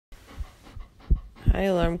Hi,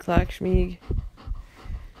 alarm clock, Schmeeg.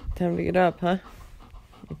 Time to get up, huh?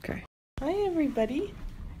 Okay. Hi, everybody.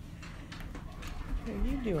 How are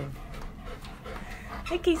you doing?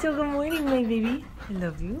 Hi, Queso. Good morning, my baby. I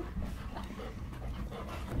love you.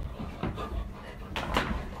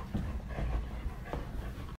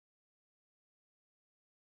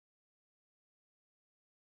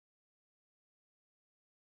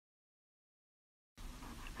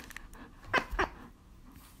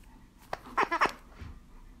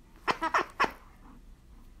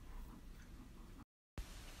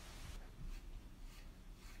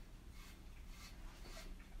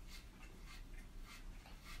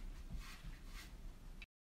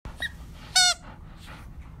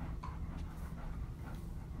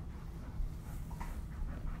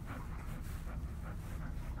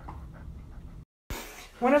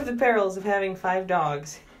 One of the perils of having 5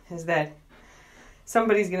 dogs is that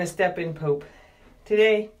somebody's going to step in poop.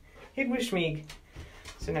 Today, it was Schmeeg,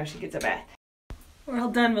 so now she gets a bath. We're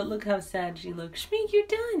all done, but look how sad she looks. Schmeeg, you're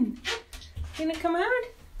done. You gonna come out? I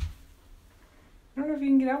don't know if you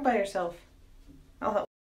can get out by yourself. I'll help.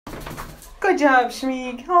 Good job,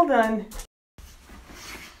 Schmeeg. All done.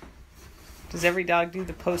 Does every dog do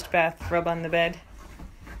the post-bath rub on the bed?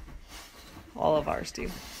 All of ours do.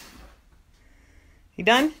 You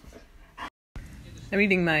done? I'm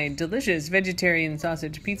eating my delicious vegetarian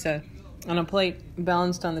sausage pizza on a plate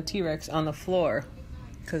balanced on the T-Rex on the floor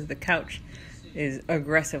because the couch is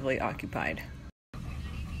aggressively occupied.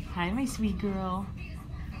 Hi, my sweet girl.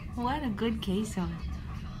 What a good Queso.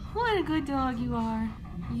 What a good dog you are.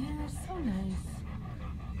 You're so nice.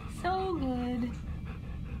 So good.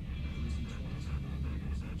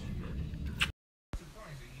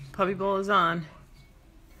 Puppy bowl is on.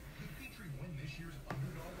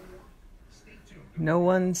 No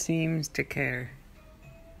one seems to care.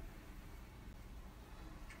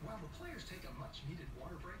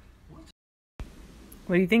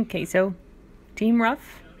 What do you think, Queso? Team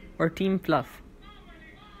rough or team fluff?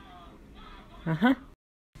 Uh-huh.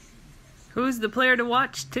 Who's the player to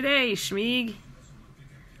watch today, Schmeeg?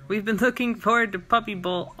 We've been looking forward to Puppy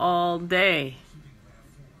Bowl all day.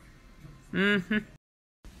 Mm-hmm.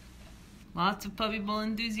 Lots of Puppy Bowl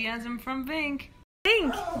enthusiasm from Vink.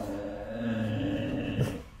 Vink!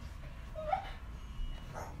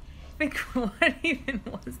 Vink, what even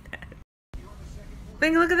was that?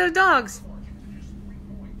 Vink, look at those dogs.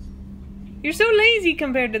 You're so lazy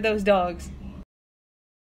compared to those dogs.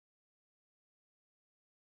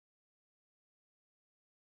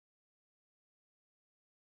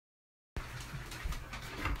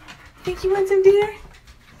 Think you want some dinner?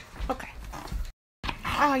 Okay.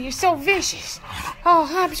 Oh, you're so vicious. Oh,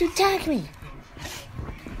 Hobbs, you attacked me.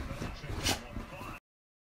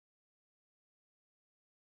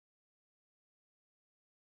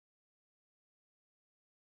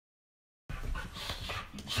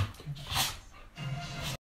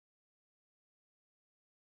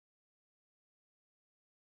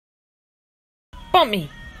 Bump me.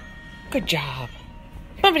 Good job.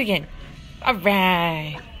 Bump it again. All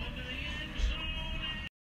right.